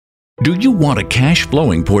Do you want a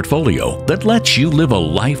cash-flowing portfolio that lets you live a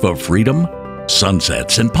life of freedom?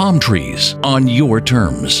 Sunsets and palm trees on your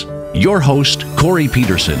terms. Your host, Corey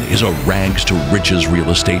Peterson, is a rags-to-riches real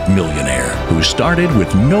estate millionaire who started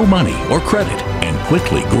with no money or credit and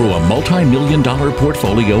quickly grew a multi-million-dollar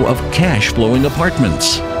portfolio of cash-flowing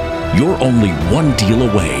apartments. You're only one deal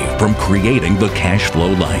away from creating the cash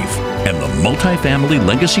flow life, and the Multifamily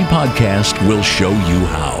Legacy Podcast will show you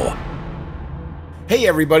how. Hey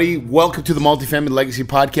everybody, welcome to the Multifamily Legacy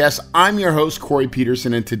Podcast. I'm your host, Corey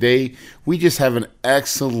Peterson, and today we just have an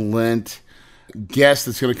excellent guest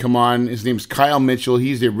that's going to come on. His name is Kyle Mitchell.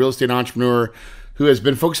 He's a real estate entrepreneur who has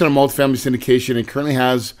been focused on multifamily syndication and currently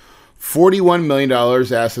has $41 million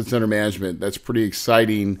assets under management. That's pretty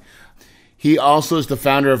exciting. He also is the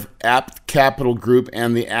founder of Apt Capital Group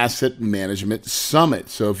and the Asset Management Summit.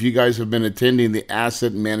 So if you guys have been attending the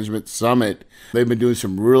Asset Management Summit, they've been doing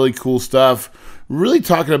some really cool stuff, really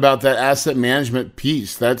talking about that asset management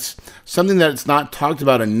piece. That's something that's not talked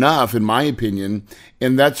about enough, in my opinion,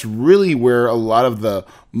 and that's really where a lot of the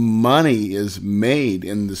money is made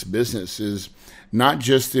in this business, is not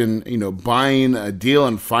just in, buying a deal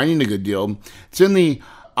and finding a good deal. It's in the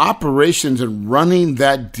operations and running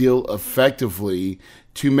that deal effectively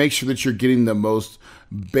to make sure that you're getting the most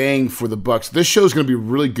bang for the bucks. This show is going to be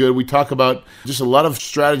really good. We talk about just a lot of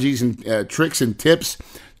strategies and tricks and tips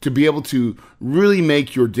to be able to really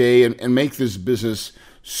make your day and make this business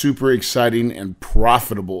super exciting and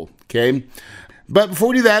profitable, okay? But before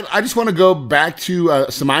we do that, I just want to go back to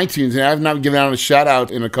some iTunes, and I have not given out a shout-out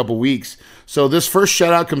in a couple weeks. So this first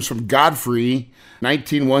shout-out comes from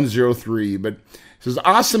Godfrey19103, but it says,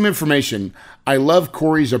 awesome information. I love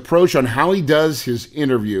Corey's approach on how he does his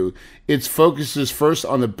interview. It focuses first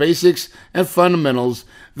on the basics and fundamentals,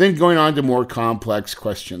 then going on to more complex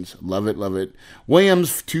questions. Love it, love it.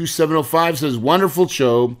 Williams2705 says, wonderful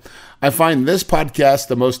show. I find this podcast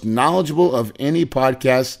the most knowledgeable of any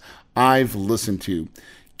podcast I've listened to.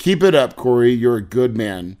 Keep it up, Corey. You're a good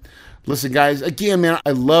man. Listen, guys, again, man,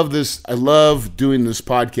 I love this. I love doing this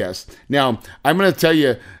podcast. Now, I'm going to tell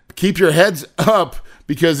you, keep your heads up,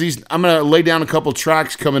 because I'm going to lay down a couple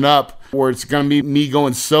tracks coming up where it's going to be me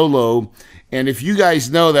going solo. And if you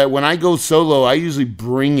guys know that when I go solo, I usually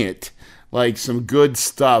bring it, like some good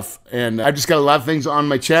stuff. And I've just got a lot of things on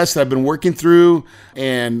my chest that I've been working through,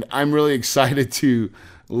 and I'm really excited to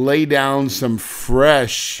lay down some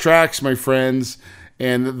fresh tracks, my friends.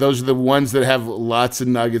 And those are the ones that have lots of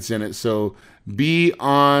nuggets in it. So be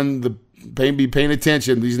paying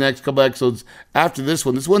attention these next couple episodes after this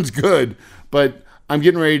one. This one's good, but I'm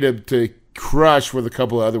getting ready to crush with a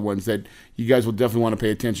couple of other ones that you guys will definitely want to pay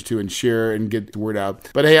attention to and share and get the word out.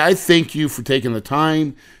 But hey, I thank you for taking the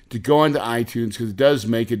time to go onto iTunes, because it does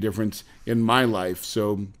make a difference in my life.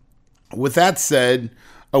 So with that said,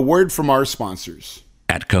 a word from our sponsors.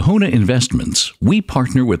 At Kahuna Investments, we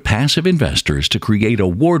partner with passive investors to create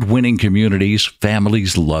award-winning communities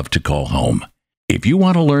families love to call home. If you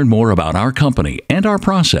want to learn more about our company and our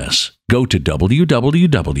process, go to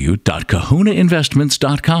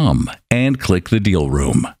www.kahunainvestments.com and click the deal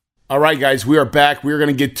room. All right, guys, we are back. We're going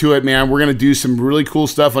to get to it, man. We're going to do some really cool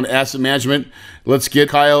stuff on asset management. Let's get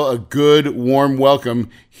Kyle a good, warm welcome.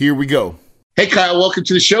 Here we go. Hey, Kyle, welcome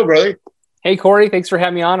to the show, brother. Hey, Corey. Thanks for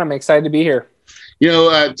having me on. I'm excited to be here.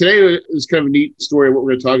 Today is kind of a neat story of what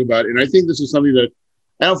we're going to talk about, and I think this is something that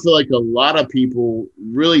I don't feel like a lot of people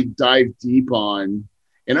really dive deep on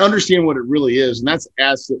and understand what it really is, and that's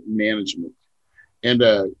asset management. And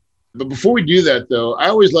but before we do that, though, I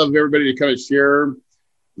always love everybody to kind of share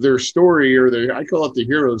their story, or I call it the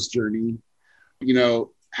hero's journey.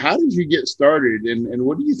 How did you get started, and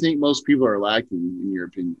what do you think most people are lacking, in your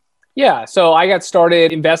opinion? Yeah, so I got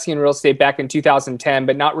started investing in real estate back in 2010,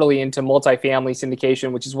 but not really into multifamily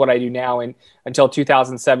syndication, which is what I do now. And until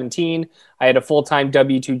 2017, I had a full-time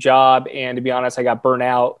W-2 job. And to be honest, I got burnt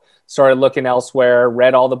out, started looking elsewhere,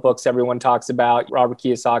 read all the books everyone talks about. Robert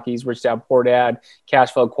Kiyosaki's Rich Dad Poor Dad,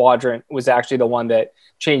 Cash Flow Quadrant was actually the one that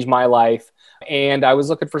changed my life. And I was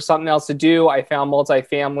looking for something else to do. I found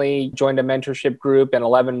multifamily, joined a mentorship group, and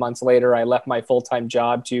 11 months later, I left my full-time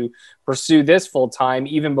job to pursue this full-time,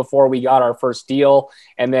 even before we got our first deal.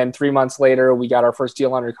 And then 3 months later, we got our first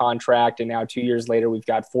deal under contract. And now 2 years later, we've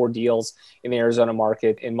got 4 deals in the Arizona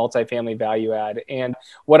market in multifamily value add. And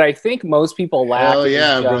what I think most people lack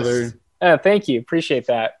brother. Thank you. Appreciate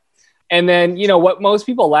that. And then, what most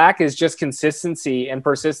people lack is just consistency and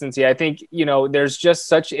persistency. I think, there's just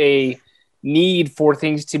such a need for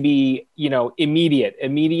things to be,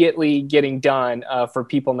 immediately getting done for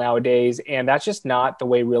people nowadays. And that's just not the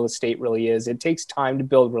way real estate really is. It takes time to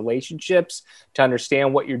build relationships, to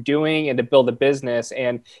understand what you're doing, and to build a business.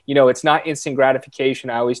 And, it's not instant gratification.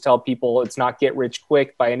 I always tell people it's not get rich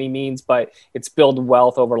quick by any means, but it's build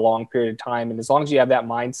wealth over a long period of time. And as long as you have that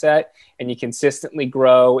mindset and you consistently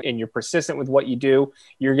grow and you're persistent with what you do,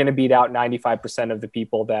 you're going to beat out 95% of the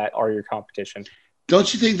people that are your competition.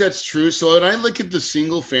 Don't you think that's true? So when I look at the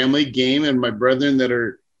single family game and my brethren that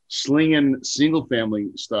are slinging single family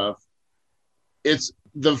stuff, it's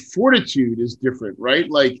the fortitude is different, right?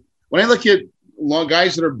 Like when I look at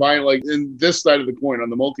guys that are buying, like in this side of the coin on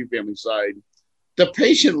the multifamily side, the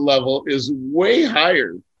patient level is way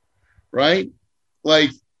higher, right?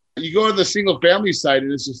 Like you go to the single family side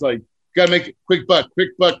and it's just like, got to make a quick buck.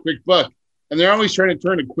 And they're always trying to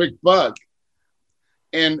turn a quick buck.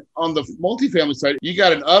 And on the multifamily side, you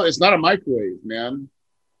got it's not a microwave, man.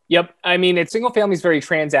 Yep. I mean, single family is very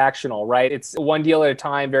transactional, right? It's one deal at a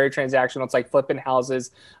time, very transactional. It's like flipping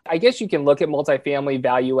houses. I guess you can look at multifamily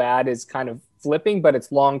value add as kind of flipping, but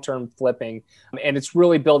it's long-term flipping. And it's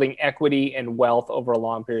really building equity and wealth over a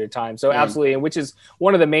long period of time. So absolutely. And which is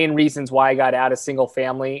one of the main reasons why I got out of single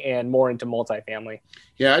family and more into multifamily.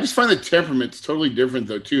 Yeah. I just find the temperament's totally different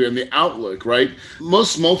though, too. And the outlook, right?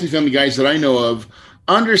 Most multifamily guys that I know of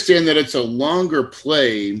understand that it's a longer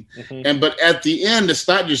play. But at the end, it's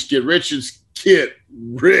not just get rich, it's get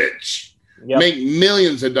rich. Yep. Make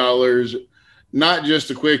millions of dollars, not just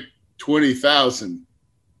a quick 20,000.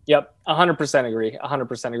 Yep. 100% agree.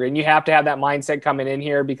 100% agree. And you have to have that mindset coming in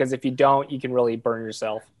here, because if you don't, you can really burn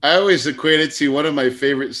yourself. I always equate it to one of my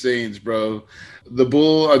favorite sayings, bro. The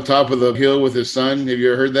bull on top of the hill with his son. Have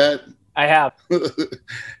you ever heard that? I have.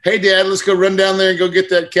 Hey, Dad, let's go run down there and go get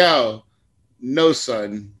that cow. No,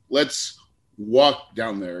 son, let's walk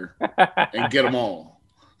down there and get them all.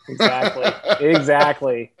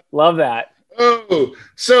 Exactly. Love that. Oh,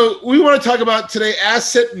 so we want to talk about today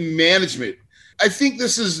asset management. I think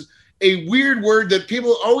this is a weird word that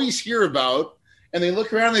people always hear about, and they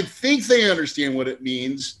look around and they think they understand what it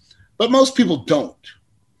means, but most people don't.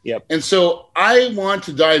 Yep. And so I want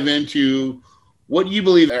to dive into what you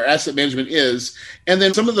believe our asset management is, and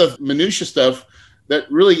then some of the minutia stuff that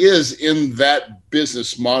really is in that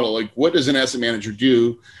business model. Like, what does an asset manager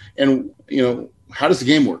do? And, how does the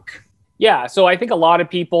game work? Yeah. So I think a lot of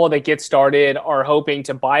people that get started are hoping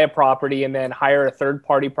to buy a property and then hire a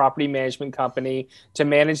third-party property management company to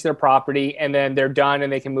manage their property, and then they're done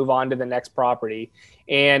and they can move on to the next property.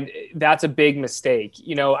 And that's a big mistake.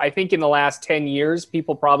 I think in the last 10 years,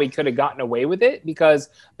 people probably could have gotten away with it because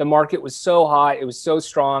the market was so hot, it was so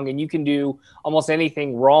strong, and you can do almost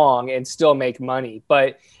anything wrong and still make money.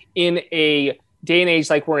 But in a day and age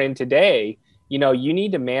like we're in today, you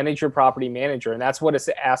need to manage your property manager. And that's what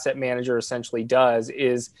an asset manager essentially does,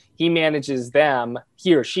 is he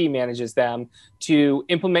or she manages them to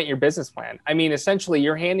implement your business plan. I mean, essentially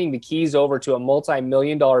you're handing the keys over to a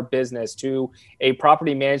multi-million-dollar business, to a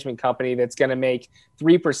property management company that's going to make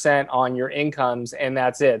 3% on your incomes, and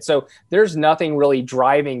that's it. So there's nothing really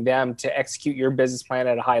driving them to execute your business plan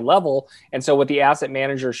at a high level. And so what the asset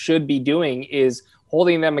manager should be doing is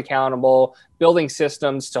holding them accountable, building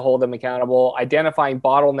systems to hold them accountable, identifying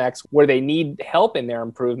bottlenecks where they need help in their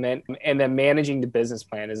improvement, and then managing the business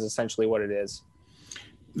plan is essentially what it is.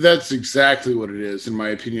 That's exactly what it is, in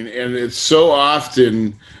my opinion. And it's so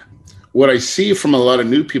often what I see from a lot of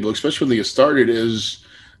new people, especially when they get started, is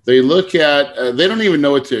they look at, they don't even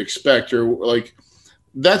know what to expect, or like,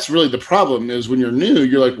 that's really the problem is when you're new,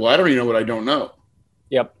 you're like, well, I don't even know what I don't know.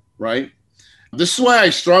 Yep. Right. This is why I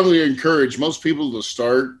strongly encourage most people to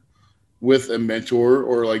start with a mentor,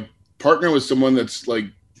 or like partner with someone that's like,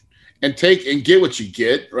 and get what you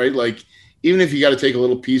get, right? Like, even if you got to take a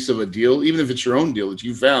little piece of a deal, even if it's your own deal that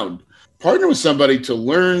you found, partner with somebody to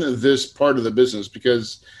learn this part of the business,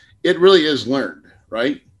 because it really is learned,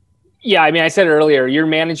 right? Yeah, I mean, I said earlier, you're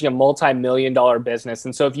managing a multi-million-dollar business.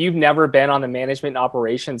 And so if you've never been on the management and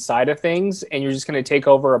operations side of things and you're just going to take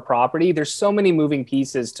over a property, there's so many moving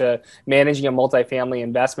pieces to managing a multifamily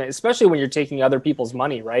investment, especially when you're taking other people's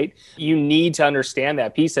money, right? You need to understand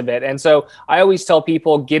that piece of it. And so I always tell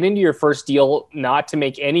people, get into your first deal not to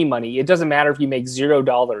make any money. It doesn't matter if you make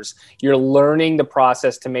 $0. You're learning the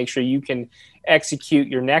process to make sure you can execute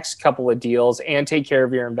your next couple of deals and take care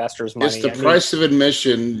of your investors' money. It's the price of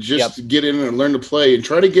admission, just to get in and learn to play, and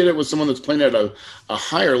try to get it with someone that's playing at a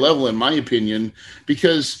higher level, in my opinion,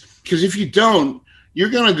 because if you don't,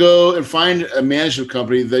 you're going to go and find a management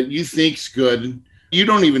company that you think's good. You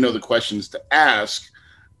don't even know the questions to ask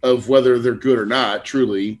of whether they're good or not,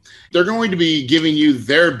 truly. They're going to be giving you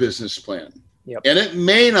their business plan. Yep. And it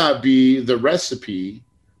may not be the recipe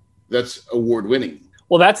that's award winning.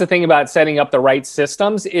 Well, that's the thing about setting up the right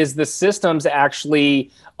systems is the systems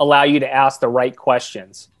actually allow you to ask the right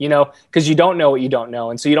questions, because you don't know what you don't know.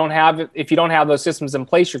 And so if you don't have those systems in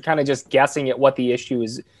place, you're kind of just guessing at what the issue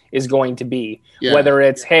is going to be. Yeah. Whether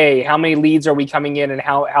it's, hey, how many leads are we coming in and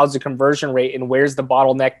how's the conversion rate and where's the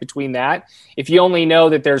bottleneck between that? If you only know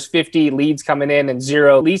that there's 50 leads coming in and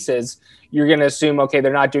 0 leases, you're going to assume, okay,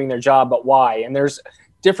 they're not doing their job, but why? And there's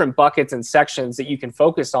different buckets and sections that you can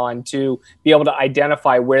focus on to be able to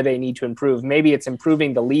identify where they need to improve. Maybe it's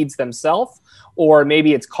improving the leads themselves, or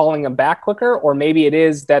maybe it's calling them back quicker, or maybe it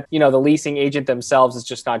is that, the leasing agent themselves is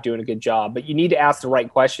just not doing a good job. But you need to ask the right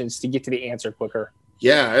questions to get to the answer quicker.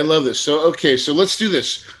 Yeah, I love this. So let's do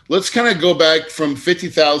this. Let's kind of go back from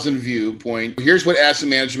 50,000 viewpoint. Here's what asset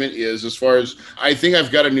management is as far as I think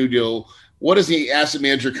I've got a new deal. What does the asset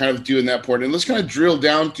manager kind of do in that part? And let's kind of drill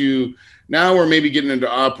down to now we're maybe getting into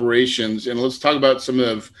operations, and let's talk about some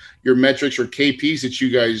of your metrics or KPIs that you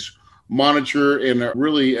guys monitor and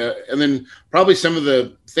really, and then probably some of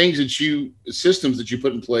the things systems that you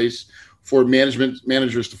put in place for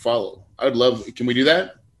managers to follow. Can we do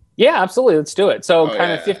that? Yeah, absolutely. Let's do it. So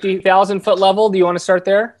 50,000 foot level. Do you want to start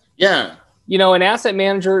there? Yeah. An asset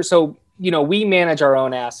manager. So, we manage our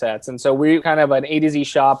own assets. And so we're kind of an A to Z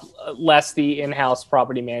shop, less the in-house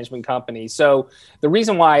property management company. So the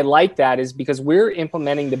reason why I like that is because we're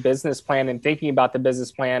implementing the business plan and thinking about the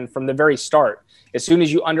business plan from the very start. As soon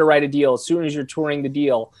as you underwrite a deal, as soon as you're touring the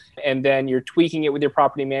deal, and then you're tweaking it with your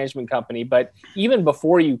property management company. But even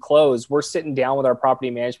before you close, we're sitting down with our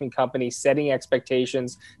property management company, setting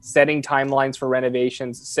expectations, setting timelines for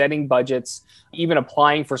renovations, setting budgets, even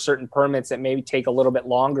applying for certain permits that maybe take a little bit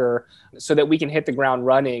longer so that we can hit the ground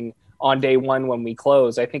running on day one when we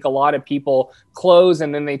close. I think a lot of people close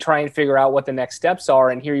and then they try and figure out what the next steps are.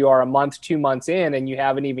 And here you are a month, 2 months in, and you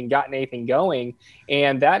haven't even gotten anything going.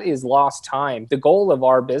 And that is lost time. The goal of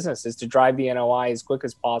our business is to drive the NOI as quick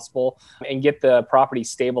as possible and get the property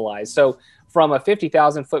stabilized. So from a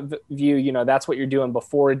 50,000 foot view, that's what you're doing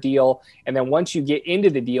before a deal. And then once you get into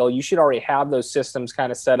the deal, you should already have those systems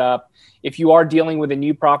kind of set up. If you are dealing with a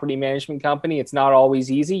new property management company, it's not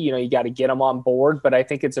always easy. You got to get them on board, but I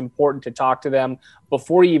think it's important to talk to them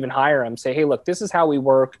before you even hire them. Say, hey, look, this is how we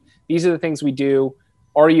work. These are the things we do.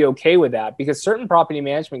 Are you okay with that? Because certain property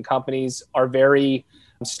management companies are very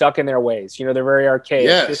stuck in their ways. They're very archaic.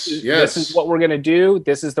 Yes, this is what we're going to do.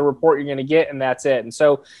 This is the report you're going to get, and that's it. And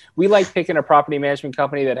so we like picking a property management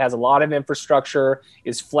company that has a lot of infrastructure,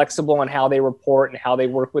 is flexible on how they report and how they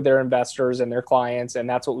work with their investors and their clients, and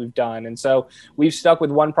that's what we've done. And so we've stuck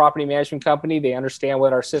with one property management company. They understand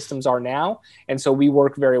what our systems are now, and so we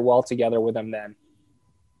work very well together with them then.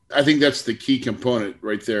 I think that's the key component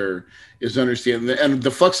right there, is understanding and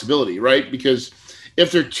the flexibility, right? Because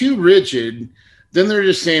if they're too rigid, then they're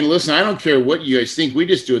just saying, listen, I don't care what you guys think. We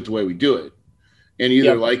just do it the way we do it. And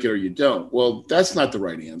either like it or you don't. Well, that's not the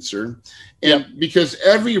right answer. And because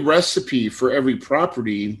every recipe for every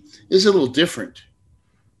property is a little different,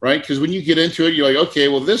 right? Because when you get into it, you're like, okay,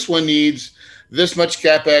 well, this one needs this much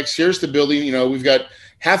CapEx. Here's the building. We've got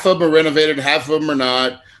half of them are renovated, half of them are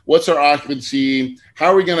not. What's our occupancy? How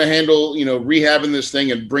are we going to handle, rehabbing this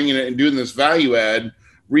thing and bringing it and doing this value add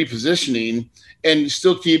repositioning and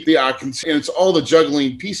still keep the occupancy? And it's all the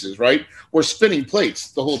juggling pieces, right? We're spinning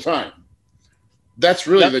plates the whole time. That's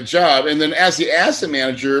really the job. And then as the asset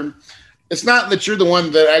manager, it's not that you're the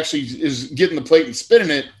one that actually is getting the plate and spinning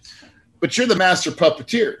it, but you're the master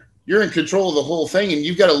puppeteer. You're in control of the whole thing, and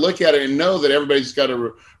you've got to look at it and know that everybody's got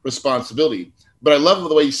a responsibility. But I love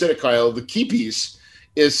the way you said it, Kyle. The key piece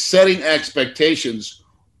is setting expectations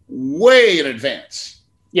way in advance.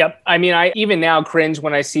 Yep. I mean, I even now cringe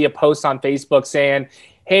when I see a post on Facebook saying,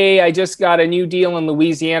 hey, I just got a new deal in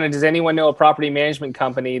Louisiana. Does anyone know a property management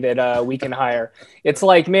company that we can hire? It's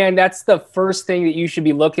like, man, that's the first thing that you should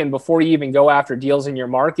be looking before you even go after deals in your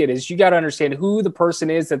market is you got to understand who the person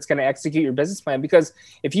is that's going to execute your business plan. Because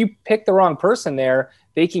if you pick the wrong person there,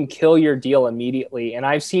 they can kill your deal immediately. And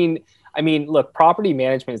look, property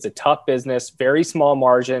management is a tough business, very small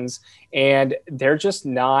margins, and they're just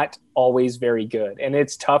not always very good. And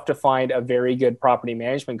it's tough to find a very good property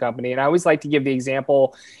management company. And I always like to give the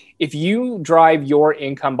example, if you drive your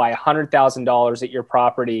income by $100,000 at your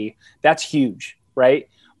property, that's huge, right?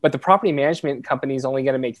 But the property management company is only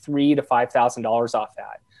going to make $3,000 to $5,000 off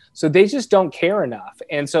that. So they just don't care enough.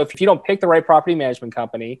 And so if you don't pick the right property management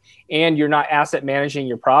company and you're not asset managing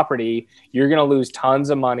your property, you're going to lose tons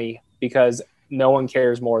of money because no one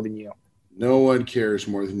cares more than you. No one cares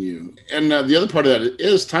more than you. And the other part of that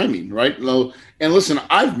is timing, right? And listen,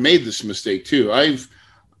 I've made this mistake too.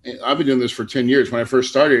 I've been doing this for 10 years. When I first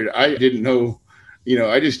started, I didn't know,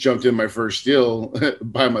 I just jumped in my first deal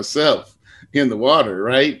by myself in the water,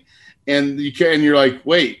 right? And you're like,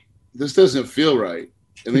 wait, this doesn't feel right.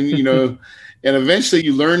 And then, and eventually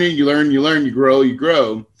you learn, you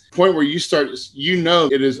grow. Point where you start,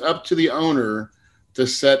 it is up to the owner to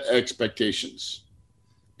set expectations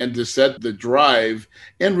and to set the drive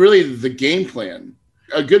and really the game plan.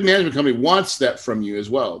 A good management company wants that from you as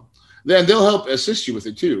well. Then they'll help assist you with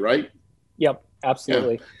it too, right? Yep,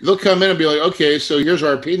 absolutely. Yeah. They'll come in and be like, okay, so here's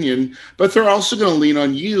our opinion, but they're also going to lean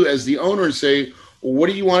on you as the owner and say, well, what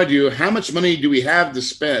do you want to do? How much money do we have to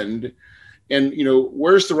spend? And,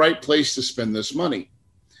 where's the right place to spend this money?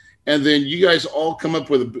 And then you guys all come up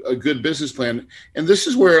with a good business plan. And this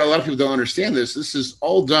is where a lot of people don't understand this. This is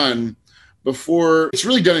all done before it's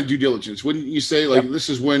really done in due diligence. Wouldn't you say This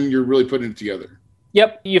is when you're really putting it together?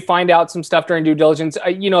 Yep. You find out some stuff during due diligence.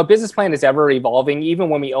 A business plan is ever evolving. Even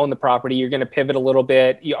when we own the property, you're going to pivot a little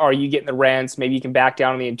bit. Are you getting the rents? Maybe you can back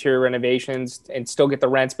down on the interior renovations and still get the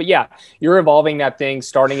rents. But yeah, you're evolving that thing,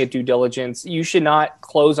 starting at due diligence. You should not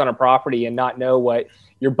close on a property and not know what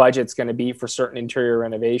your budget's going to be for certain interior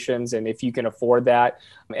renovations and if you can afford that.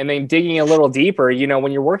 And then digging a little deeper,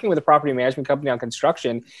 when you're working with a property management company on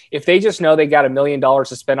construction, if they just know they got $1 million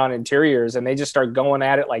to spend on interiors and they just start going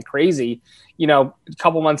at it like crazy, a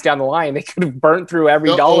couple months down the line, they could have burnt through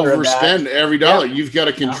every dollar. Overspend every dollar. Yep. You've got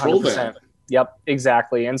to control 100%. That. Yep,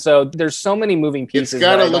 exactly. And so there's so many moving pieces. It's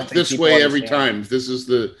got to look this way every time. This is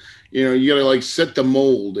you got to set the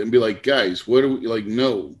mold and be like, guys, what do we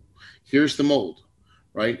no, here's the mold.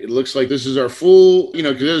 Right. It looks like this is our full,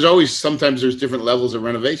 because sometimes there's different levels of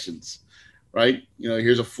renovations, right?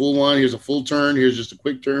 Here's a full one, here's a full turn, here's just a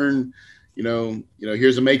quick turn,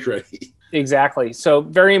 here's a make ready. Exactly. So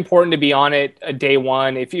very important to be on it day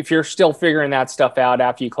one. If you're still figuring that stuff out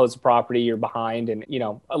after you close the property, you're behind and,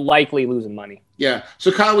 likely losing money. Yeah.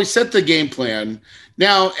 So Kyle, we set the game plan.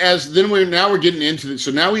 Now, we're getting into this.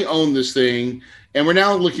 So now we own this thing and we're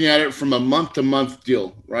now looking at it from a month to month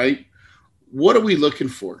deal, right? What are we looking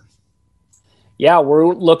for? Yeah,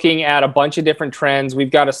 we're looking at a bunch of different trends.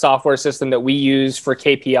 We've got a software system that we use for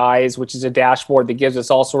KPIs, which is a dashboard that gives us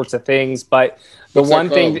all sorts of things. But the one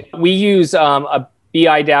thing we use a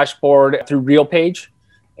BI dashboard through RealPage,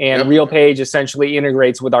 and RealPage essentially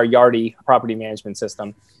integrates with our Yardi property management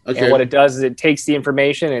system. Okay. And what it does is it takes the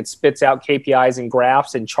information, it spits out KPIs and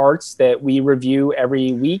graphs and charts that we review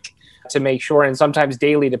every week to make sure, and sometimes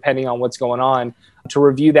daily, depending on what's going on, to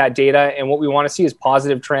review that data. And what we want to see is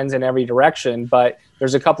positive trends in every direction. But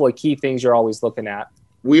there's a couple of key things you're always looking at.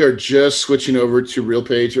 We are just switching over to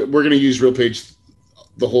RealPage. We're going to use RealPage,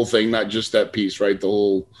 the whole thing, not just that piece, right? The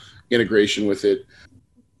whole integration with it.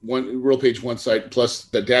 RealPage one site plus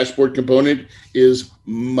the dashboard component is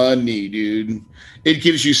money, dude. It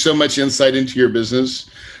gives you so much insight into your business.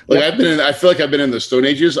 I feel like I've been in the Stone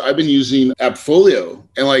Ages. I've been using Appfolio,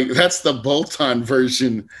 and that's the bolt-on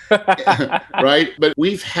version, right? But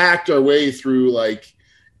we've hacked our way through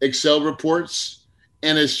Excel reports,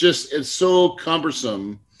 and it's so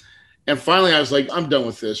cumbersome. And finally, I was like, I'm done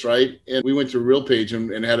with this, right? And we went to RealPage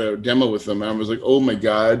and had a demo with them. And I was like, oh my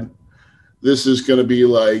God, this is going to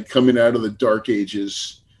be coming out of the dark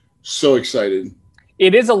ages. So excited.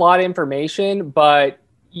 It is a lot of information, but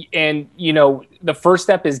the first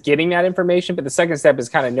step is getting that information, but the second step is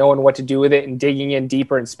kind of knowing what to do with it and digging in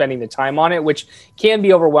deeper and spending the time on it, which can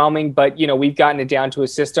be overwhelming. But, we've gotten it down to a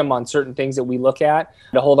system on certain things that we look at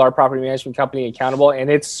to hold our property management company accountable. And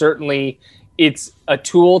it's a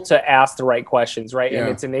tool to ask the right questions, right? Yeah. And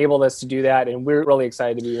it's enabled us to do that. And we're really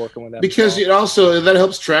excited to be working with them. Because it also, that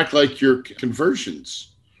helps track your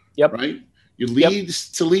conversions. Yep. Right? Your leads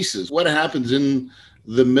to leases. What happens in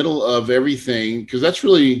the middle of everything? Because that's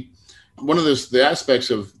really one of the aspects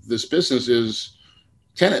of this business is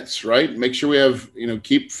tenants, right? Make sure we have,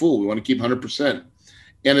 keep full. We want to keep 100%.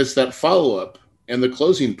 And it's that follow-up and the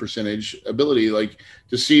closing percentage ability,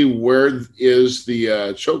 to see where is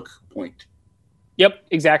the choke point. Yep,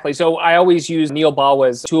 exactly. So I always use Neil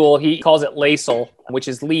Bawa's tool. He calls it LACEL, which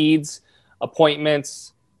is leads,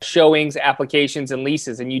 appointments, showings, applications, and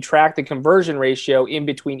leases. And you track the conversion ratio in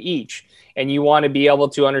between each. And you want to be able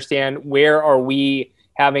to understand, where are we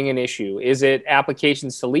having an issue? Is it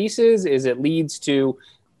applications to leases? Is it leads to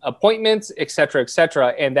appointments, et cetera, et cetera?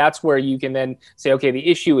 And that's where you can then say, okay, the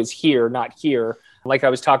issue is here, not here. Like I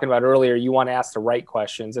was talking about earlier, you want to ask the right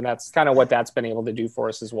questions. And that's kind of what that's been able to do for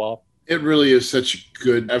us as well. It really is such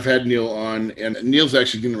good. I've had Neil on, and Neil's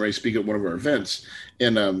actually getting ready to speak at one of our events.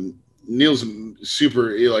 And Neil's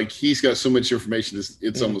super, he's got so much information,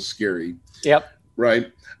 it's almost scary. Yep.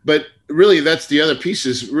 Right. But really, that's the other piece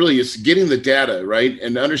is really it's getting the data, right?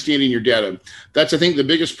 And understanding your data. That's, I think, the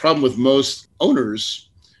biggest problem with most owners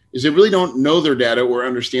is they really don't know their data or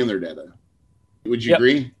understand their data. Would you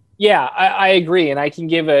agree? Yeah, I agree. And I can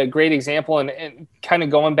give a great example and kind of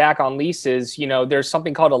going back on leases, there's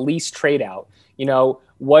something called a lease trade out.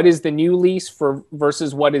 What is the new lease for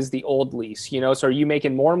versus what is the old lease? So are you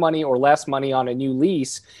making more money or less money on a new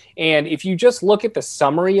lease? And if you just look at the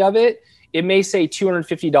summary of it, it may say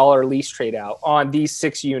 $250 lease trade out on these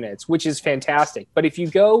 6 units, which is fantastic. But if you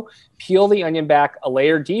go peel the onion back a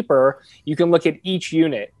layer deeper, you can look at each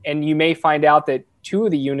unit and you may find out that 2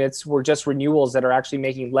 of the units were just renewals that are actually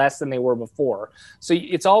making less than they were before. So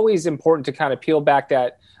it's always important to kind of peel back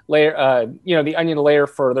that layer, the onion layer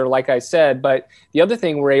further, like I said. But the other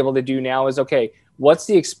thing we're able to do now is, okay, what's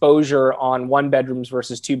the exposure on 1 bedrooms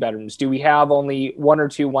versus 2 bedrooms? Do we have only 1 or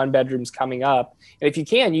 2 1 bedrooms coming up? And if you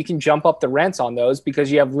can jump up the rents on those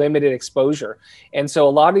because you have limited exposure. And so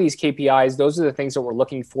a lot of these KPIs, those are the things that we're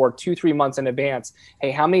looking for 2-3 months in advance.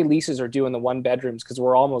 Hey, how many leases are due in the 1 bedrooms? Because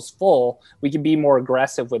we're almost full. We can be more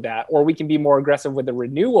aggressive with that, or we can be more aggressive with the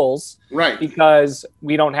renewals, right? Because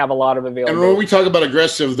we don't have a lot of availability. And when we talk about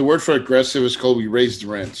aggressive, the word for aggressive is called we raise the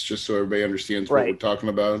rents, just so everybody understands what we're talking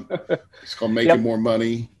about. It's called making more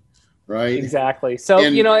money. Right. Exactly. So,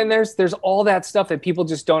 and there's all that stuff that people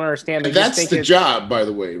just don't understand. And that's the job, by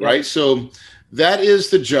the way, right? So that is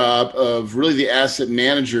the job of really the asset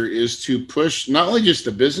manager, is to push not only just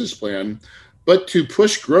the business plan, but to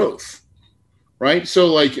push growth, right? So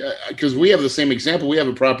like, because we have the same example, we have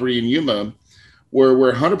a property in Yuma where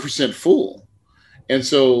we're 100% full. And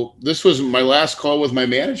so this was my last call with my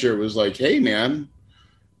manager, was like, hey, man,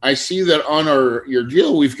 I see that on your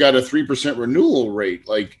deal, we've got a 3% renewal rate.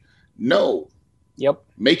 Like, no. Yep.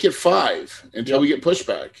 Make it 5 until we get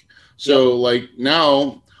pushback. So like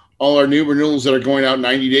now all our new renewals that are going out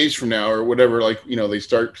 90 days from now or whatever, like, they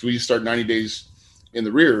start, cause we start 90 days in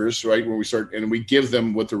the rears, right? When we start and we give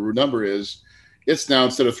them what the number is, it's now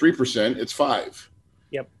instead of 3%, it's 5.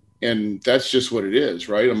 Yep. And that's just what it is.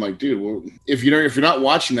 Right. I'm like, dude, well, if you're not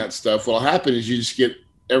watching that stuff, what'll happen is you just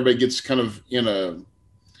everybody gets kind of in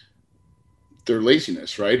their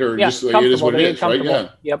laziness, right? Or just like, it is what it is, right? Yeah.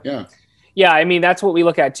 Yep. Yeah. I mean, that's what we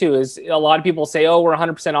look at too, is a lot of people say, oh, we're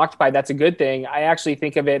 100% occupied. That's a good thing. I actually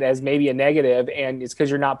think of it as maybe a negative, and it's because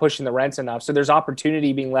you're not pushing the rents enough. So there's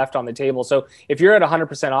opportunity being left on the table. So if you're at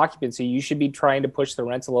 100% occupancy, you should be trying to push the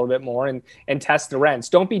rents a little bit more and test the rents.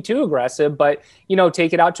 Don't be too aggressive, but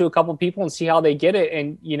take it out to a couple people and see how they get it.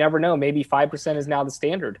 And you never know, maybe 5% is now the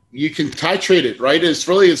standard. You can titrate it, right? It's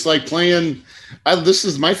like playing, this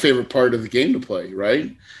is my favorite part of the game to play,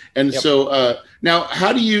 right? And so now,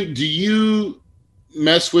 how do you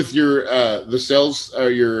mess with your the sales or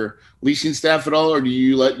your leasing staff at all, or do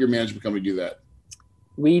you let your management company do that?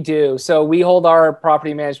 We do. So we hold our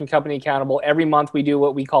property management company accountable. Every month we do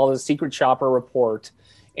what we call a secret shopper report.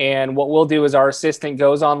 And what we'll do is our assistant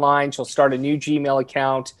goes online, she'll start a new Gmail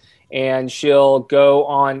account, and she'll go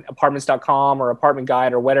on apartments.com or Apartment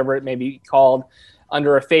Guide or whatever it may be called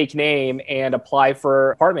under a fake name and apply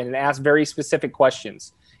for apartment and ask very specific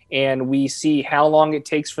questions. And we see how long it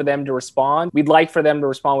takes for them to respond. We'd like for them to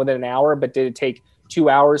respond within an hour, but did it take 2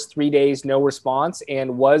 hours, 3 days, no response?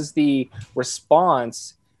 And was the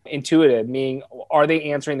response intuitive, meaning are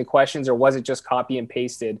they answering the questions, or was it just copy and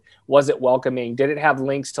pasted? Was it welcoming? Did it have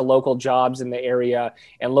links to local jobs in the area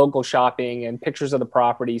and local shopping and pictures of the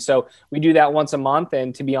property? So we do that once a month.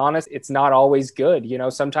 And to be honest, it's not always good.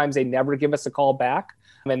 Sometimes they never give us a call back.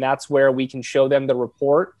 And that's where we can show them the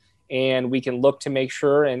report, and we can look to make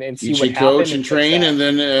sure and see what happened. Coach and train, and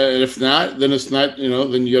then if not, then it's not,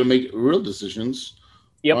 then you got to make real decisions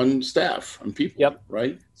on staff, on people,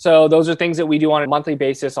 right? So those are things that we do on a monthly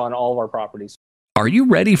basis on all of our properties. Are you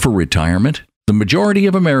ready for retirement? The majority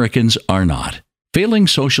of Americans are not. Failing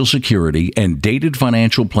Social Security and dated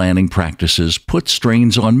financial planning practices put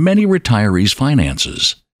strains on many retirees'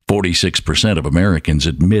 finances. 46% of Americans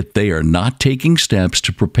admit they are not taking steps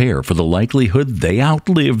to prepare for the likelihood they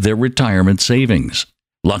outlive their retirement savings.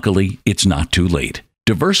 Luckily, it's not too late.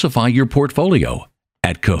 Diversify your portfolio.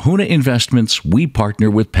 At Kahuna Investments, we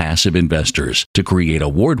partner with passive investors to create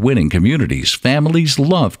award-winning communities families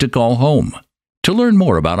love to call home. To learn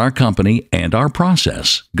more about our company and our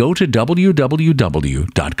process, go to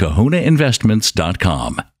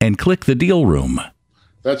www.kahunainvestments.com and click the deal room.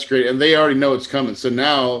 That's great. And they already know it's coming. So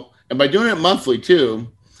now, and by doing it monthly too,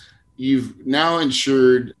 you've now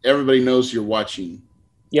ensured everybody knows you're watching.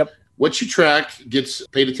 Yep. What you track gets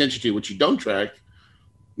paid attention to. What you don't track,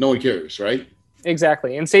 no one cares, right?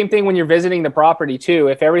 Exactly. And same thing when you're visiting the property too.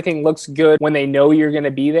 If everything looks good when they know you're going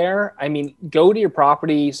to be there, I mean, go to your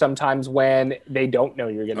property sometimes when they don't know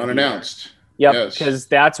you're going to be there. Unannounced. Yep, Yes. because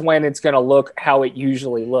that's when it's going to look how it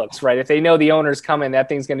usually looks, right? If they know the owner's coming, that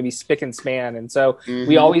thing's going to be spick and span. And so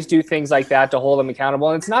we always do things like that to hold them accountable.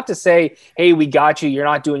 And it's not to say, hey, we got you, you're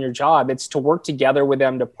not doing your job. It's to work together with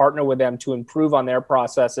them, to partner with them, to improve on their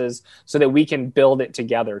processes so that we can build it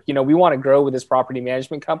together. You know, we want to grow with this property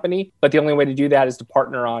management company, but the only way to do that is to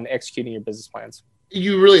partner on executing your business plans.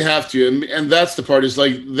 You really have to. And that's the part, is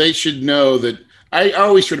like, they should know that I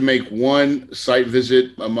always try to make one site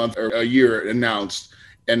visit a month or a year announced,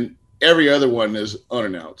 and every other one is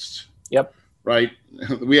unannounced. Yep. Right?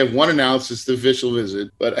 We have one announced, it's the official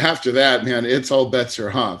visit. But after that, man, it's all bets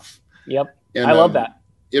are off. Yep. And I love that.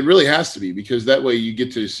 It really has to be, because that way you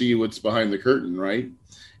get to see what's behind the curtain, right?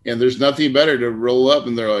 And there's nothing better to roll up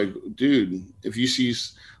and they're like, dude, if you see,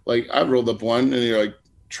 like, I rolled up one and you're like,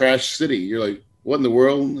 Trash City. You're like, what in the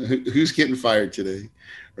world? Who's getting fired today?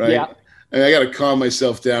 Right? Yeah. And I got to calm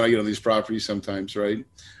myself down. I get on these properties sometimes, right?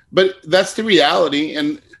 But that's the reality,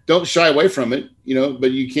 and don't shy away from it, you know,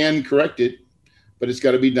 but you can correct it, but it's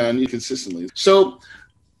got to be done consistently. So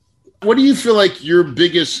what do you feel like your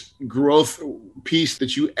biggest growth piece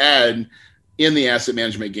that you add in the asset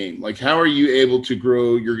management game? Like, how are you able to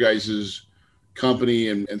grow your guys' company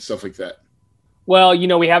and stuff like that? Well, you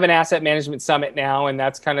know, we have an asset management summit now, and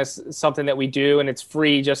that's kind of something that we do, and it's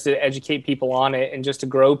free just to educate people on it and just to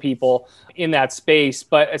grow people in that space.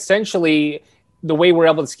 But essentially, the way we're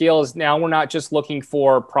able to scale is now we're not just looking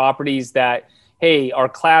for properties that, hey, are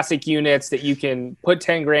classic units that you can put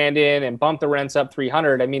 10 grand in and bump the rents up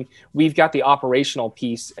 300. I mean, we've got the operational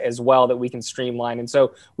piece as well that we can streamline. And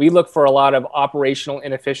so we look for a lot of operational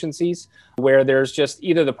inefficiencies where there's just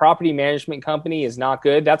either the property management company is not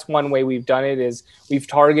good. That's one way we've done it, is we've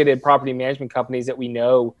targeted property management companies that we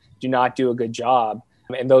know do not do a good job.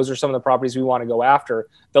 And those are some of the properties we want to go after.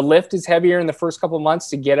 The lift is heavier in the first couple of months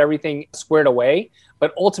to get everything squared away,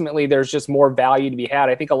 but ultimately there's just more value to be had.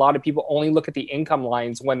 I think a lot of people only look at the income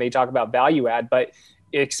lines when they talk about value add, but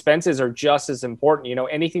expenses are just as important. You know,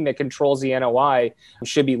 anything that controls the NOI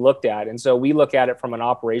should be looked at. And so we look at it from an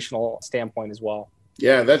operational standpoint as well.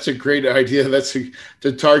 Yeah, that's a great idea. That's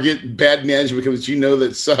to target bad management companies you know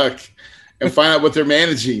that suck and find out what they're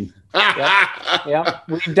managing. Yeah,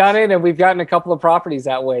 we've done it, and we've gotten a couple of properties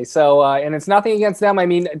that way. So, and it's nothing against them. I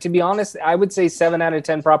mean, to be honest, I would say 7 out of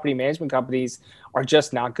 10 property management companies are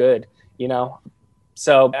just not good, you know?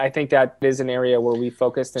 So I think that is an area where we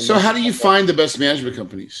focused. So how do you find the best management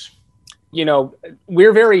companies? You know,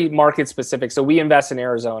 we're very market specific. So we invest in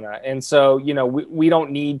Arizona. And so, you know, we don't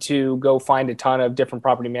need to go find a ton of different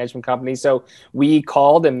property management companies. So we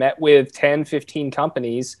called and met with 10, 15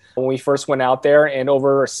 companies when we first went out there. And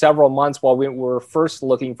over several months while we were first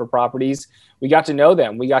looking for properties, we got to know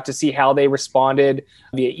them. We got to see how they responded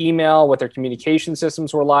via email, what their communication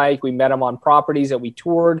systems were like. We met them on properties that we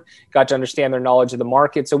toured, got to understand their knowledge of the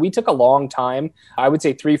market. So we took a long time, I would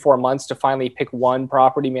say 3-4 months, to finally pick one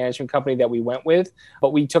property management company that we went with.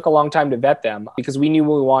 But we took a long time to vet them because we knew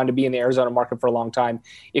we wanted to be in the Arizona market for a long time.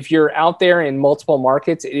 If you're out there in multiple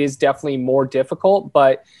markets, it is definitely more difficult.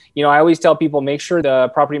 But, you know, I always tell people, make sure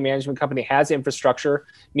the property management company has infrastructure,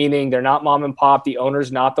 meaning they're not mom and pop. The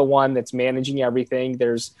owner's not the one that's managing everything.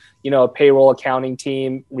 There's, you know, a payroll accounting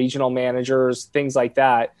team, regional managers, things like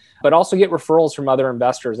that. But also get referrals from other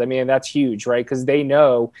investors. I mean, that's huge, right? Because they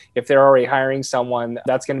know if they're already hiring someone,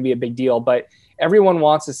 that's going to be a big deal. But everyone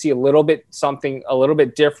wants to see something a little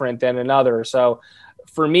bit different than another. So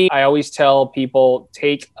for me, I always tell people,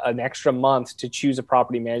 take an extra month to choose a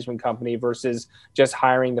property management company versus just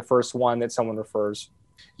hiring the first one that someone refers.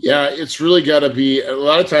 Yeah, it's really got to be, a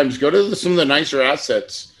lot of times, go to some of the nicer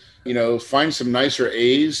assets, you know, find some nicer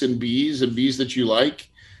A's and B's that you like,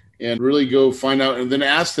 and really go find out, and then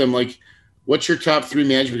ask them, like, what's your top 3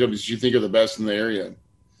 management companies you think are the best in the area?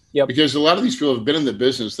 Yep. Because a lot of these people have been in the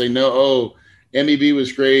business. They know, oh, MEB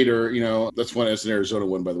was great, or, you know, that's an Arizona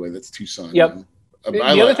one, by the way. That's Tucson. Yep. You know?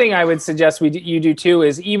 The other thing I would suggest you do too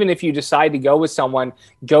is, even if you decide to go with someone,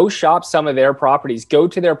 go shop some of their properties. Go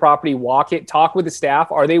to their property, walk it, talk with the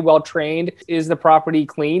staff. Are they well trained? Is the property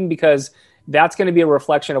clean? Because that's going to be a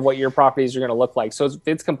reflection of what your properties are going to look like. So if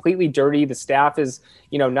it's completely dirty, the staff is,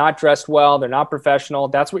 you know, not dressed well, they're not professional,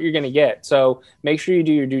 that's what you're going to get. So make sure you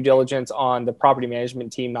do your due diligence on the property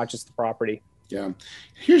management team, not just the property. Yeah.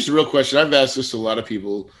 Here's the real question. I've asked this to a lot of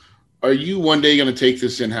people. Are you one day going to take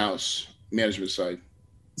this in-house management side?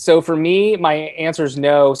 So for me, my answer is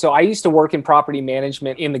no. So I used to work in property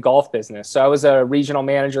management in the golf business. So I was a regional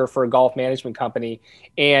manager for a golf management company,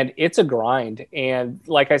 and it's a grind. And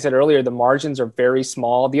like I said earlier, the margins are very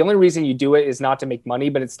small. The only reason you do it is not to make money,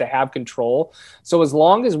 but it's to have control. So as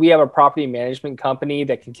long as we have a property management company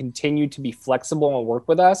that can continue to be flexible and work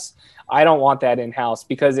with us, I don't want that in-house,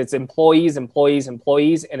 because it's employees, employees,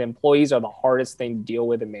 employees, and employees are the hardest thing to deal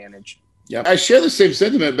with and manage. Yeah, I share the same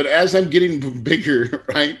sentiment, but as I'm getting bigger,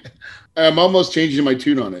 right, I'm almost changing my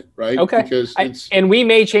tune on it, right? Okay. Because and we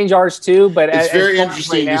may change ours too, but it's very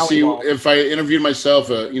interesting to see. If I interviewed myself,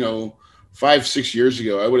 5-6 years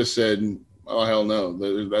ago, I would have said, "Oh hell no,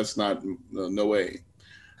 that's not no way."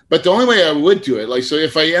 But the only way I would do it, like, so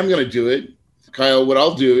if I am going to do it, Kyle, what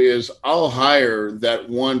I'll do is I'll hire that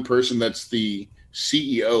one person that's the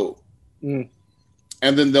CEO, and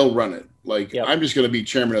then they'll run it. Like, I'm just going to be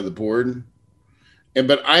chairman of the board,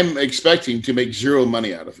 but I'm expecting to make zero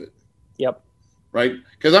money out of it. Yep. Right?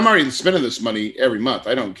 Because I'm already spending this money every month.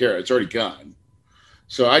 I don't care. It's already gone.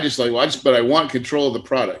 So I just but I want control of the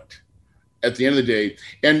product at the end of the day.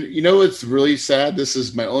 And you know what's really sad? This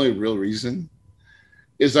is my only real reason,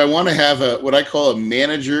 is I want to have what I call a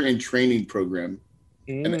manager in training program,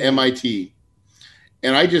 an MIT.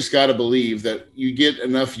 And I just got to believe that you get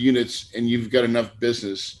enough units and you've got enough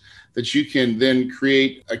business that you can then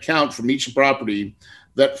create an account from each property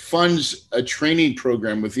that funds a training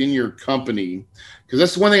program within your company. Because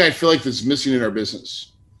that's the one thing I feel like that's missing in our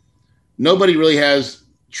business. Nobody really has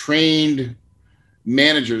trained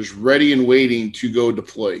managers ready and waiting to go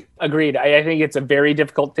deploy. Agreed. I think it's a very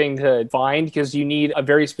difficult thing to find, because you need a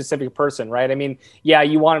very specific person, right? I mean, yeah,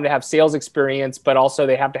 you want them to have sales experience, but also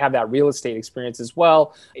they have to have that real estate experience as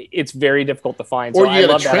well. It's very difficult to find. Or you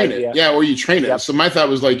got to train it. Yeah, or you train it. So my thought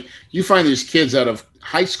was, like, you find these kids out of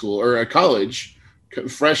high school or college,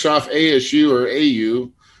 fresh off ASU or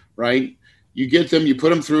AU, right? You get them, you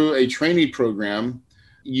put them through a training program,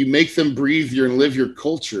 you make them breathe and live your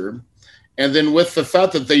culture. And then with the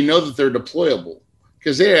thought that they know that they're deployable,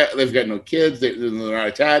 because they've got no kids, they're not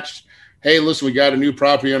attached. Hey, listen, we got a new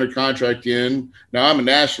property under contract in. Now, I'm a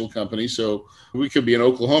national company, so we could be in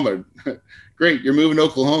Oklahoma. Great, you're moving to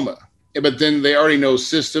Oklahoma. But then they already know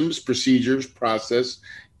systems, procedures, process,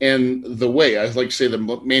 and the way. I like to say the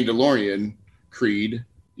Mandalorian creed.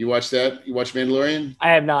 You watch that? You watch Mandalorian? I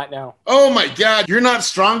have not, no. Oh my God. You're not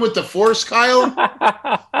strong with the Force, Kyle?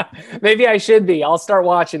 Maybe I should be. I'll start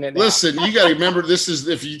watching it now. Listen, you got to remember, this is,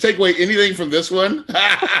 if you take away anything from this one.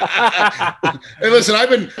 Hey, listen, I've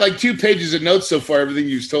been like 2 pages of notes so far, everything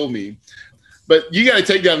you've told me. But you got to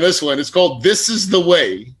take down this one. It's called This Is the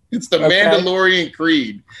Way. It's the Mandalorian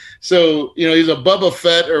creed. So, he's a Boba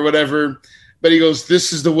Fett or whatever, but he goes,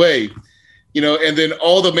 this is the way. And then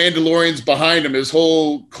all the Mandalorians behind him, his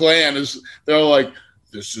whole clan they're all like,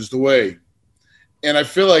 this is the way. And I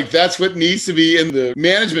feel like that's what needs to be in the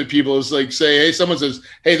management people, is like, say, hey, someone says,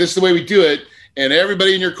 hey, this is the way we do it. And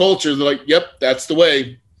everybody in your culture, they're like, yep, that's the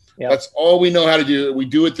way. Yep. That's all we know how to do. We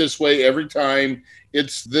do it this way every time.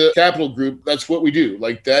 It's the Capital Group. That's what we do.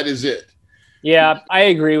 Like, that is it. Yeah, I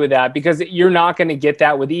agree with that, because you're not going to get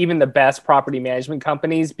that with even the best property management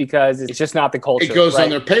companies, because it's just not the culture. It goes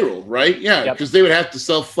on their payroll, right? Yeah, because they would have to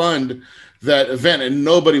self-fund that event, and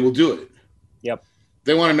nobody will do it. Yep.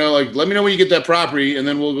 They want to know, like, let me know when you get that property, and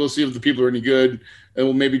then we'll go see if the people are any good, and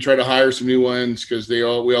we'll maybe try to hire some new ones, because we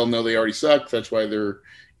all know they already suck. That's why they're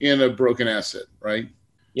in a broken asset, right?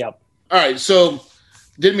 Yep. All right, so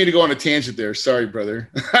didn't mean to go on a tangent there. Sorry, brother.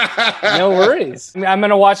 No worries. I'm going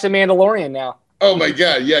to watch The Mandalorian now. Oh, my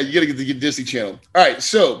God. Yeah, you got to get the Disney Channel. All right,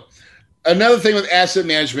 so another thing with asset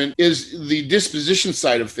management is the disposition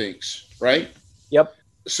side of things, right? Yep.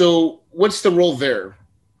 So what's the role there?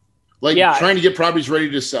 Like, trying to get properties ready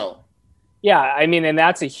to sell. Yeah, I mean, and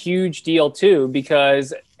that's a huge deal too,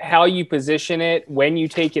 because how you position it, when you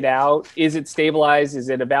take it out, is it stabilized? Is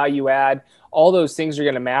it a value add? All those things are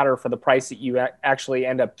going to matter for the price that you actually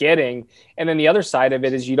end up getting. And then the other side of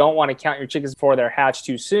it is, you don't want to count your chickens before they're hatched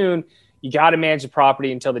too soon. You got to manage the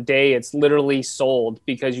property until the day it's literally sold,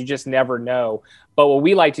 because you just never know. But what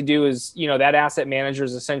we like to do is, that asset manager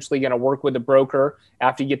is essentially going to work with the broker.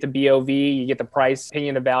 After you get the BOV, you get the price,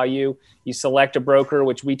 opinion of value, you select a broker,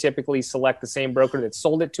 which we typically select the same broker that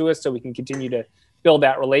sold it to us, so we can continue to build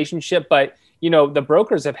that relationship. But the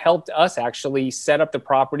brokers have helped us actually set up the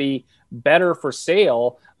property better for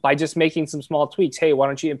sale by just making some small tweaks. Hey, why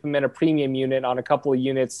don't you implement a premium unit on a couple of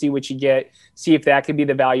units, see what you get, see if that could be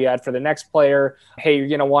the value add for the next player. Hey, you're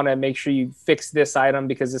going to want to make sure you fix this item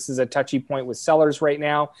because this is a touchy point with sellers right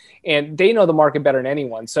now. And they know the market better than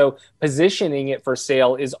anyone. So positioning it for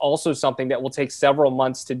sale is also something that will take several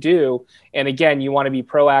months to do. And again, you want to be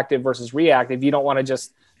proactive versus reactive. You don't want to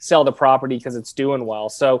just sell the property because it's doing well.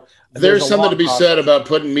 So there's something to be said about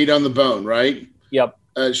putting meat on the bone, right? Yep.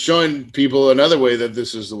 Showing people another way that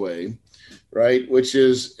this is the way, right? Which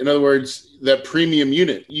is, in other words, that premium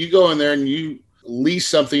unit. You go in there and you lease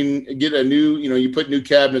something, get a new, you put new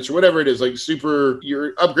cabinets or whatever it is, like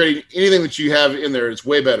you're upgrading anything that you have in there. It's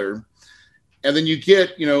way better. And then you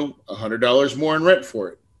get, $100 more in rent for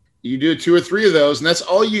it. You do 2 or 3 of those, and that's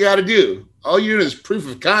all you got to do. All you do is proof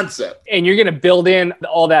of concept. And you're going to build in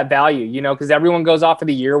all that value, because everyone goes off of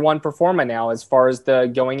the year one pro forma now as far as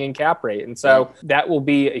the going in cap rate. And so that will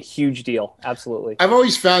be a huge deal. Absolutely. I've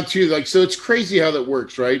always found too, so it's crazy how that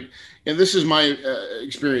works, right? And this is my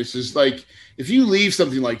experience is if you leave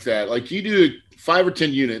something like that, like you do 5 or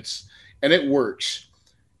 10 units and it works,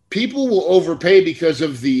 people will overpay because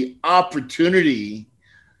of the opportunity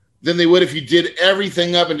than they would if you did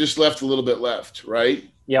everything up and just left a little bit left, right?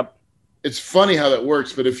 Yep. It's funny how that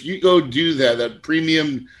works, but if you go do that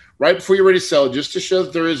premium right before you're ready to sell, just to show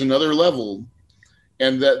that there is another level,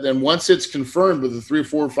 and that then once it's confirmed with the 3 or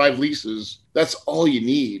 4 or 5 leases, that's all you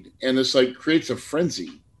need, and it's creates a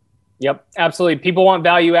frenzy. Yep, absolutely. People want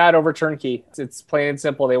value add over turnkey. It's plain and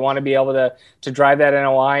simple. They want to be able to drive that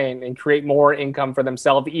NOI and create more income for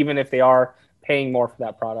themselves, even if they are paying more for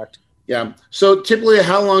that product. Yeah. So typically,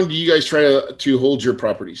 how long do you guys try to hold your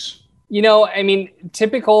properties?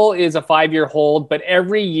 Typical is a 5-year hold, but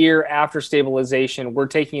every year after stabilization, we're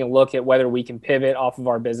taking a look at whether we can pivot off of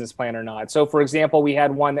our business plan or not. So, for example, we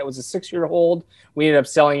had one that was a 6-year hold. We ended up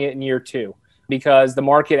selling it in year 2 because the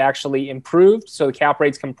market actually improved. So the cap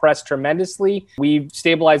rates compressed tremendously. We've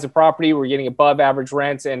stabilized the property. We're getting above average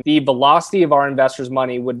rents, and the velocity of our investors'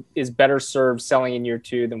 money is better served selling in year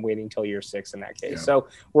 2 than waiting till year 6 in that case. Yeah. So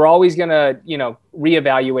we're always going to,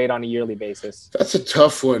 reevaluate on a yearly basis. That's a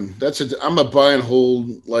tough one. I'm a buy and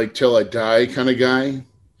hold till I die kind of guy.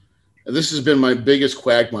 And this has been my biggest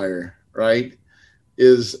quagmire, right?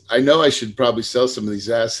 Is I know I should probably sell some of these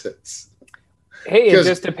assets. Hey, it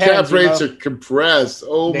just depends. Cap rates are compressed.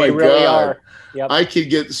 Oh my really God. Yep. I could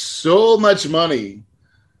get so much money,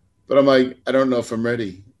 but I'm I don't know if I'm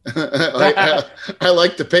ready. I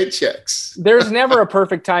like the paychecks. There's never a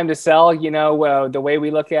perfect time to sell. The way we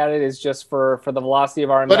look at it is just for the velocity of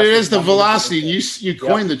our investment. But it is the velocity. You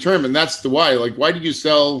coined the term, and that's the why. Why do you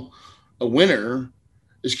sell a winner?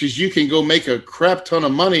 Is because you can go make a crap ton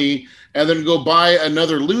of money and then go buy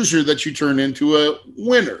another loser that you turn into a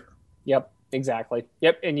winner. Yep. Exactly.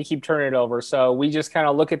 Yep. And you keep turning it over. So we just kind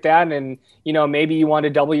of look at that and, maybe you want to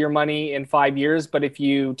double your money in 5 years, but if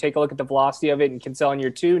you take a look at the velocity of it and can sell in year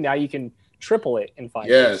 2, now you can triple it in 5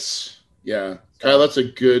 years. Yes. Yeah. Kyle, that's a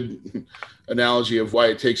good analogy of why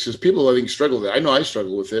it takes, because people, I think, struggle with it. I know I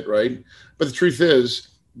struggle with it, right? But the truth is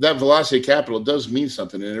that velocity of capital does mean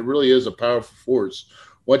something, and it really is a powerful force.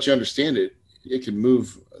 Once you understand it, it can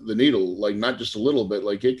move the needle, not just a little bit,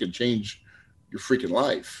 it could change your freaking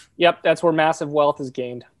life. Yep, that's where massive wealth is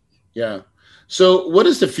gained. Yeah. So what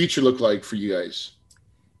does the future look like for you guys?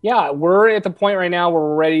 Yeah, we're at the point right now where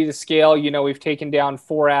we're ready to scale. We've taken down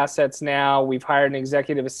 4 assets now. We've hired an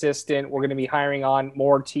executive assistant. We're going to be hiring on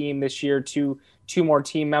more team this year, two more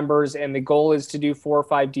team members. And the goal is to do 4 or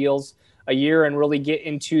 5 deals a year and really get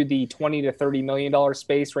into the $20 to $30 million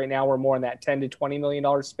space. Right now, we're more in that $10 to $20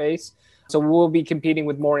 million space. So we'll be competing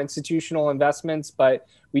with more institutional investments, but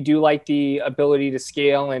we do like the ability to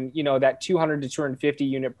scale. And, that 200 to 250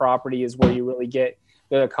 unit property is where you really get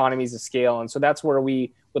the economies of scale. And so that's where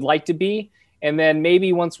we would like to be. And then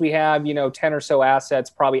maybe once we have, 10 or so assets,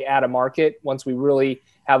 probably add a market once we really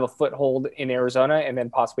have a foothold in Arizona, and then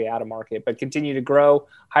possibly add a market, but continue to grow,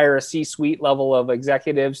 hire a C-suite level of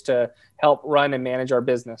executives to help run and manage our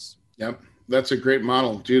business. Yep. That's a great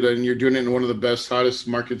model, dude. And you're doing it in one of the best, hottest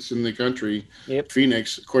markets in the country, yep.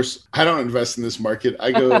 Phoenix. Of course, I don't invest in this market.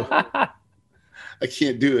 I go, I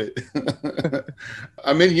can't do it.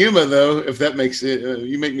 I'm in Yuma, though, if that makes it,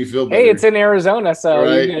 you make me feel better. Hey, it's in Arizona, so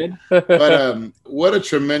right? You're good. But what a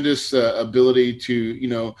tremendous ability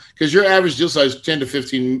to, because your average deal size is 10 to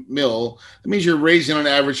 15 mil. That means you're raising on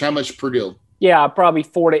average how much per deal? Yeah, probably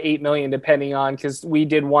 4 to 8 million, depending on, because we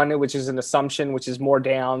did one which is an assumption, which is more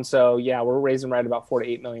down. So yeah, we're raising right about 4 to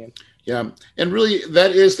 8 million. Yeah, and really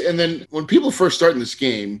that is, and then when people first start in this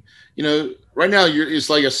game, right now it's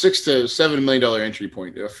like a $6 to $7 million entry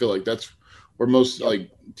point. I feel like that's where most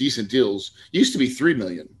like decent deals used to be 3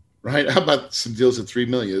 million, right? How about some deals at 3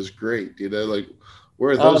 million? Is great, like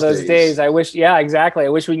where are those days? I wish, yeah, exactly. I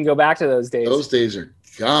wish we can go back to those days. Those days are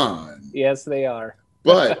gone. Yes, they are.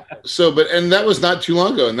 And that was not too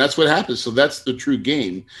long ago, and that's what happens. So that's the true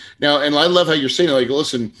game now. And I love how you're saying, like,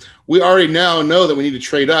 listen, we already now know that we need to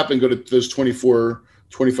trade up and go to those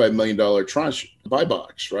 $25 million tranche buy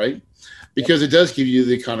box, right? Because it does give you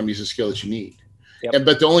the economies of scale that you need.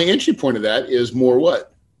 But the only entry point of that is more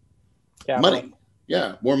what? Money.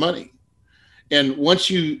 Yeah, more money. And once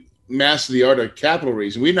you master the art of capital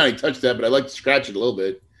raising, we've not even touched that, but I'd like to scratch it a little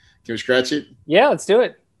bit. Can we scratch it? Yeah, let's do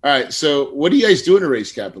it. All right. So what are you guys doing to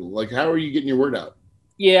raise capital? Like, how are you getting your word out?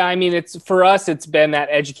 Yeah, I mean, for us, it's been that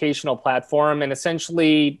educational platform. And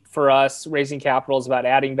essentially for us, raising capital is about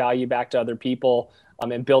adding value back to other people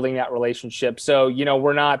and building that relationship. So,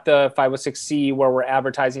 we're not the 506C where we're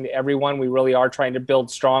advertising to everyone. We really are trying to build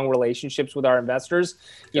strong relationships with our investors.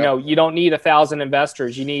 You don't need 1,000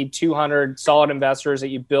 investors. You need 200 solid investors that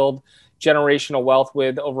you build generational wealth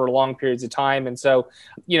with over long periods of time. And so,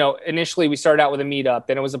 initially we started out with a meetup,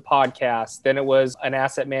 then it was a podcast, then it was an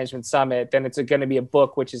asset management summit, then it's going to be a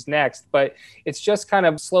book, which is next. But it's just kind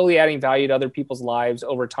of slowly adding value to other people's lives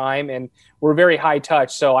over time. And we're very high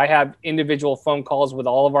touch. So I have individual phone calls with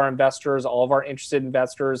all of our investors, all of our interested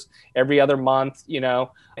investors every other month,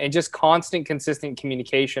 and just constant, consistent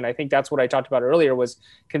communication. I think that's what I talked about earlier was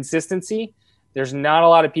consistency. There's not a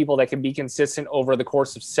lot of people that can be consistent over the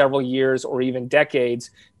course of several years or even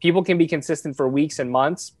decades. People can be consistent for weeks and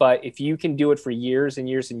months, but if you can do it for years and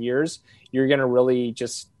years and years, you're going to really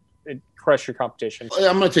just crush your competition.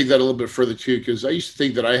 I'm going to take that a little bit further too, because I used to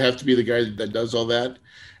think that I have to be the guy that does all that.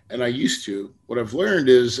 And I used to. What I've learned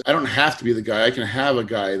is I don't have to be the guy. I can have a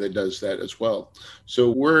guy that does that as well. So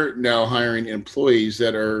we're now hiring employees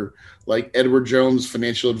that are like Edward Jones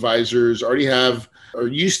financial advisors, already have or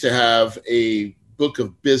used to have a book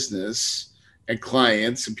of business and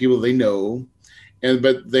clients and people they know,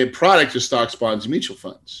 but their product is stocks, bonds, and mutual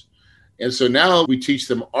funds. And so now we teach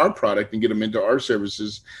them our product and get them into our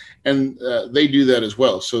services, and they do that as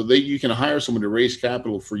well. So you can hire someone to raise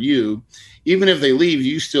capital for you. Even if they leave,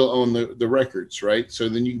 you still own the records, right? So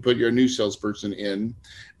then you can put your new salesperson in.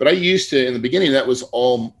 But I used to, in the beginning, that was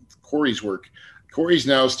all Corey's work. Corey's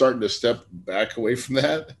now starting to step back away from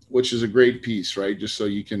that, which is a great piece, right? Just so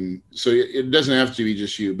it doesn't have to be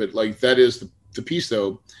just you, but like that is the piece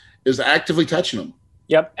though, is actively touching them.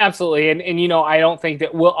 Yep, absolutely. And I don't think that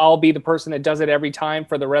I'll be the person that does it every time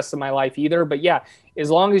for the rest of my life either. But yeah,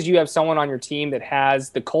 as long as you have someone on your team that has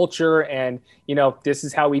the culture and, this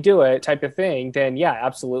is how we do it type of thing, then yeah,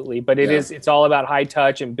 absolutely. But it's all about high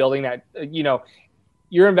touch and building that,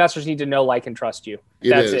 your investors need to know, like, and trust you.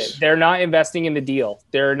 That's it. They're not investing in the deal.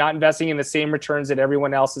 They're not investing in the same returns that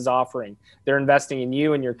everyone else is offering. They're investing in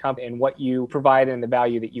you and your company and what you provide and the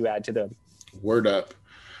value that you add to them. Word up.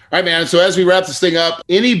 All right, man. So as we wrap this thing up,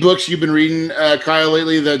 any books you've been reading, Kyle,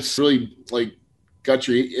 lately that's really like got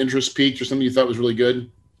your interest peaked or something you thought was really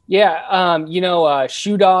good? Yeah.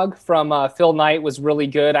 Shoe Dog from Phil Knight was really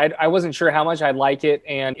good. I wasn't sure how much I'd like it.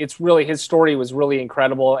 And his story was really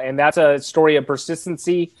incredible. And that's a story of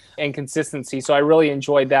persistency and consistency. So I really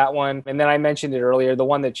enjoyed that one. And then I mentioned it earlier. The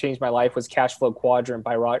one that changed my life was Cash Flow Quadrant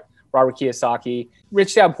by Robert Kiyosaki.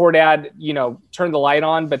 Rich Dad Poor Dad, turned the light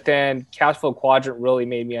on, but then Cash Flow Quadrant really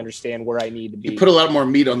made me understand where I need to be. You put a lot more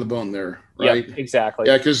meat on the bone there, right? Yep, exactly.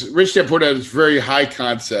 Yeah, because Rich Dad Poor Dad is very high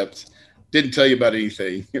concept. Didn't tell you about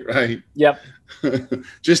anything, right? Yep.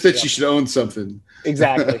 Just that you should own something.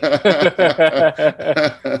 Exactly.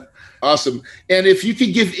 Awesome. And if you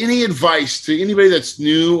could give any advice to anybody that's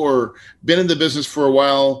new or been in the business for a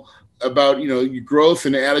while about, your growth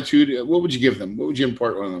and attitude, what would you give them? What would you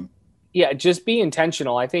impart on them? Yeah, just be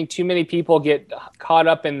intentional. I think too many people get caught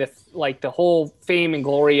up in the whole fame and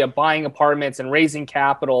glory of buying apartments and raising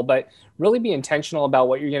capital, but really be intentional about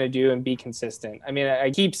what you're going to do and be consistent. I mean,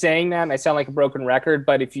 I keep saying that and I sound like a broken record,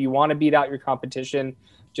 but if you want to beat out your competition,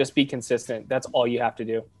 just be consistent. That's all you have to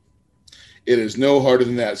do. It is no harder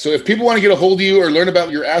than that. So if people want to get a hold of you or learn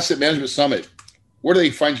about your asset management summit, where do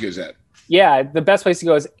they find you guys at? Yeah, the best place to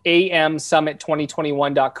go is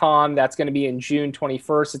amsummit2021.com. That's going to be in June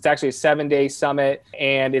 21st. It's actually a 7-day summit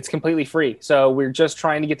and it's completely free. So we're just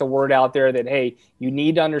trying to get the word out there that, hey, you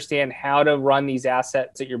need to understand how to run these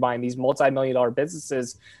assets that you're buying, these multi-million-dollar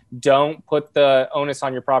businesses. Don't put the onus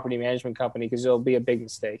on your property management company because it'll be a big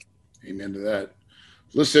mistake. Amen to that.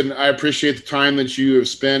 Listen, I appreciate the time that you have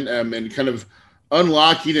spent and kind of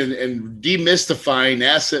unlocking and demystifying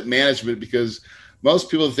asset management, because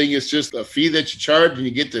most people think it's just a fee that you charge and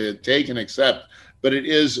you get to take and accept. But it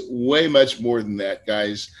is way much more than that,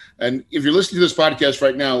 guys. And if you're listening to this podcast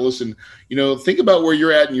right now, listen, think about where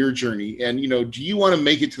you're at in your journey. And, do you want to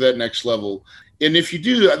make it to that next level? And if you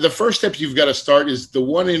do, the first step you've got to start is the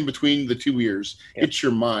one in between the two ears. Yep. It's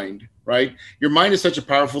your mind, right? Your mind is such a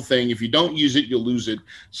powerful thing. If you don't use it, you'll lose it.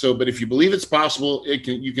 But if you believe it's possible,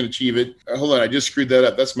 you can achieve it. Hold on, I just screwed that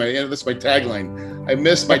up. That's my tagline. I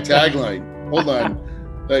missed my tagline. Hold on.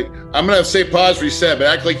 I'm going to say pause, reset, but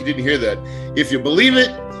act like you didn't hear that. If you believe it,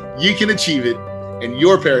 you can achieve it, and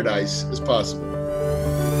your paradise is possible.